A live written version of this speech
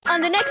on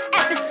the next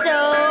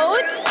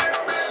episodes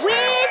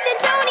with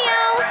Antonio.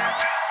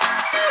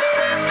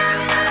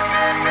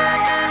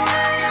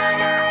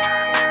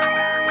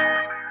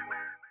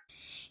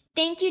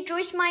 Thank you,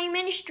 Joyce Meyer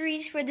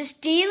Ministries, for this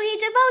daily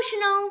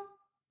devotional.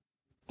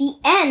 The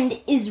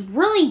end is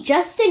really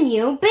just a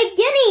new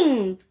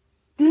beginning.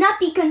 Do not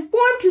be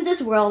conformed to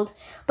this world,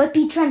 but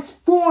be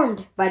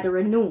transformed by the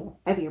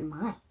renewal of your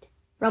mind.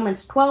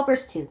 Romans 12,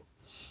 verse 2.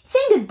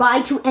 Saying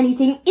goodbye to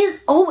anything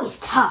is always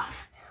tough.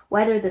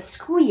 Whether the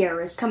school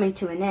year is coming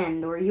to an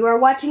end, or you are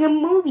watching a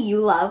movie you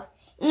love,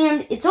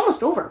 and it's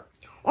almost over.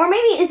 Or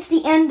maybe it's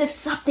the end of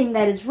something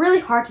that is really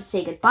hard to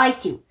say goodbye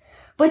to.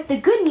 But the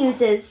good news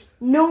is,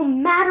 no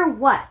matter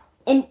what,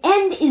 an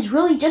end is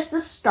really just the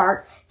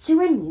start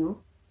to a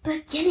new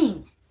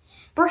beginning.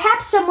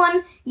 Perhaps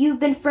someone you've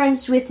been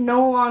friends with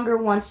no longer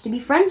wants to be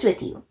friends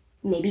with you.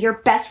 Maybe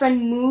your best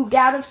friend moved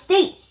out of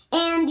state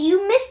and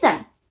you miss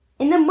them.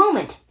 In the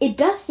moment, it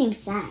does seem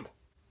sad.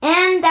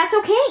 And that's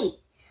okay.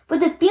 But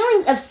the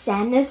feelings of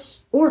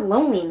sadness or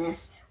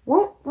loneliness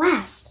won't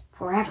last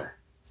forever.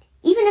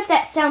 Even if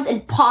that sounds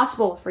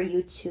impossible for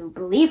you to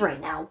believe right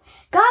now,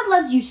 God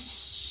loves you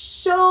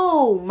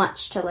so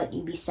much to let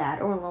you be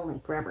sad or lonely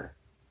forever.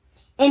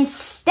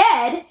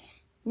 Instead,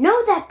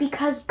 know that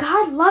because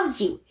God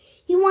loves you,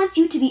 He wants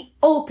you to be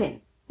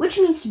open, which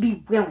means to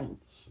be willing,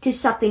 to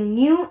something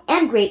new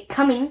and great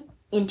coming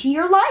into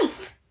your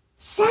life.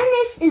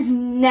 Sadness is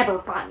never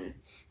fun,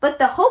 but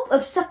the hope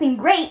of something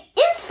great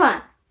is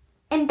fun.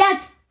 And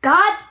that's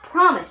God's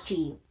promise to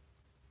you.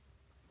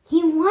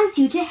 He wants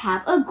you to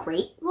have a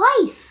great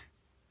life.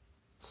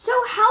 So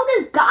how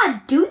does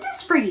God do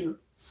this for you?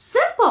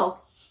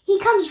 Simple. He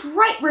comes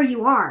right where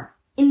you are,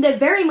 in the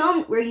very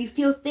moment where you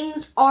feel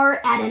things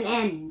are at an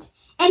end.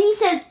 And He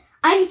says,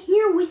 I'm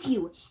here with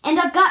you, and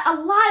I've got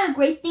a lot of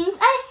great things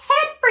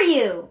ahead for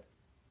you.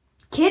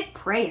 Kid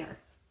prayer.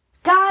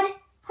 God,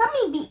 help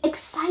me be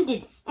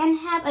excited and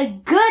have a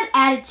good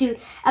attitude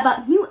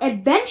about new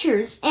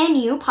adventures and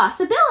new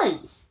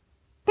possibilities.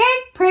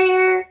 Parent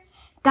prayer.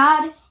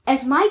 God,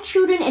 as my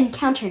children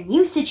encounter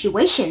new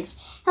situations,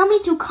 help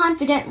me to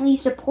confidently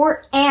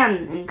support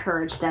and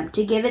encourage them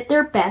to give it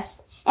their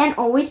best and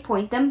always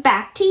point them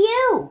back to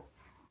you.